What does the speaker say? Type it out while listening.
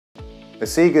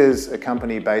Asiga is a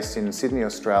company based in Sydney,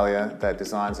 Australia that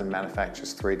designs and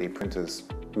manufactures 3D printers.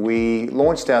 We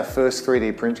launched our first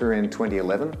 3D printer in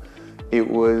 2011. It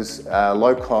was a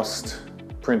low-cost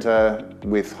printer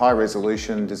with high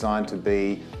resolution designed to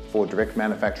be for direct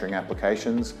manufacturing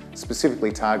applications,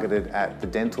 specifically targeted at the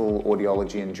dental,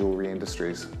 audiology and jewellery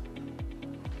industries.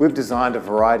 We've designed a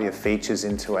variety of features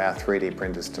into our 3D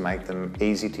printers to make them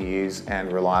easy to use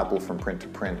and reliable from print to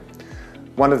print.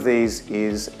 One of these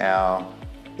is our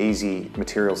easy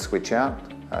material switch out.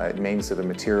 It means that a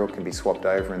material can be swapped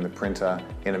over in the printer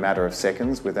in a matter of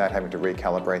seconds without having to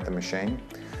recalibrate the machine.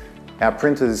 Our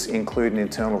printers include an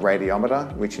internal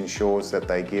radiometer, which ensures that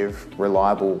they give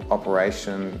reliable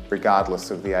operation regardless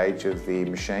of the age of the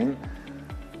machine.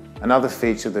 Another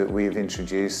feature that we've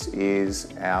introduced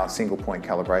is our single point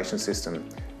calibration system.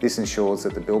 This ensures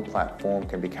that the build platform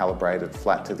can be calibrated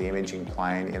flat to the imaging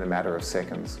plane in a matter of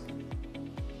seconds.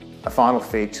 A final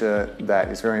feature that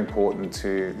is very important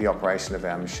to the operation of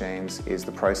our machines is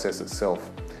the process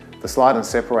itself. The slide and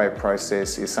separate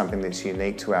process is something that's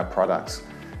unique to our products.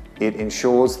 It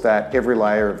ensures that every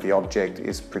layer of the object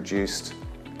is produced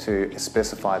to a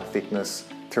specified thickness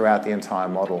throughout the entire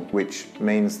model, which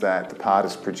means that the part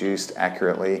is produced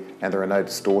accurately and there are no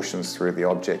distortions through the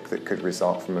object that could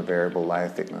result from a variable layer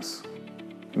thickness.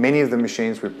 Many of the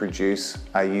machines we produce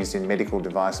are used in medical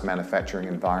device manufacturing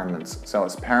environments, so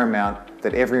it's paramount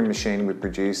that every machine we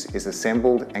produce is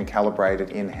assembled and calibrated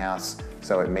in-house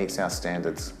so it meets our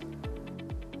standards.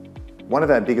 One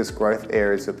of our biggest growth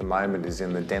areas at the moment is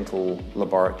in the dental,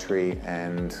 laboratory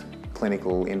and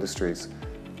clinical industries.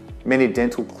 Many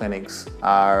dental clinics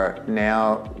are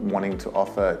now wanting to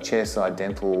offer chairside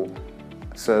dental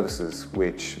services,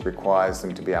 which requires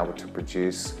them to be able to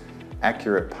produce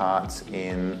accurate parts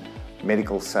in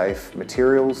medical safe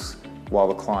materials while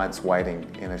the client's waiting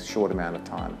in a short amount of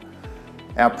time.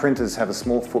 Our printers have a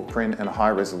small footprint and a high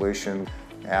resolution.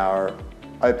 Our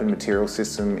open material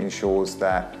system ensures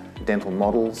that dental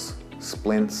models,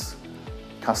 splints,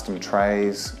 custom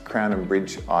trays, crown and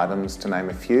bridge items, to name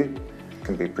a few,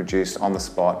 can be produced on the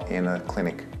spot in a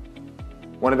clinic.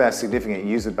 One of our significant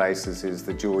user bases is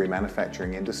the jewellery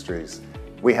manufacturing industries.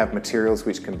 We have materials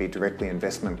which can be directly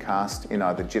investment cast in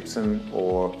either gypsum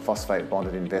or phosphate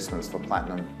bonded investments for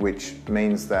platinum, which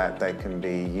means that they can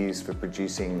be used for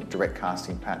producing direct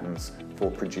casting patterns for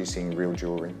producing real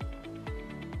jewellery.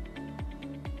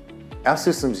 Our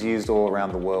system's used all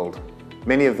around the world.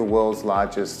 Many of the world's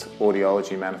largest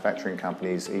audiology manufacturing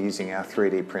companies are using our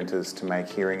 3D printers to make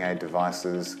hearing aid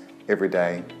devices every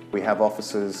day. We have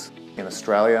offices in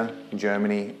Australia,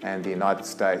 Germany and the United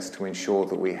States to ensure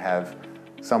that we have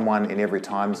someone in every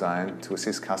time zone to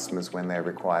assist customers when they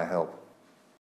require help.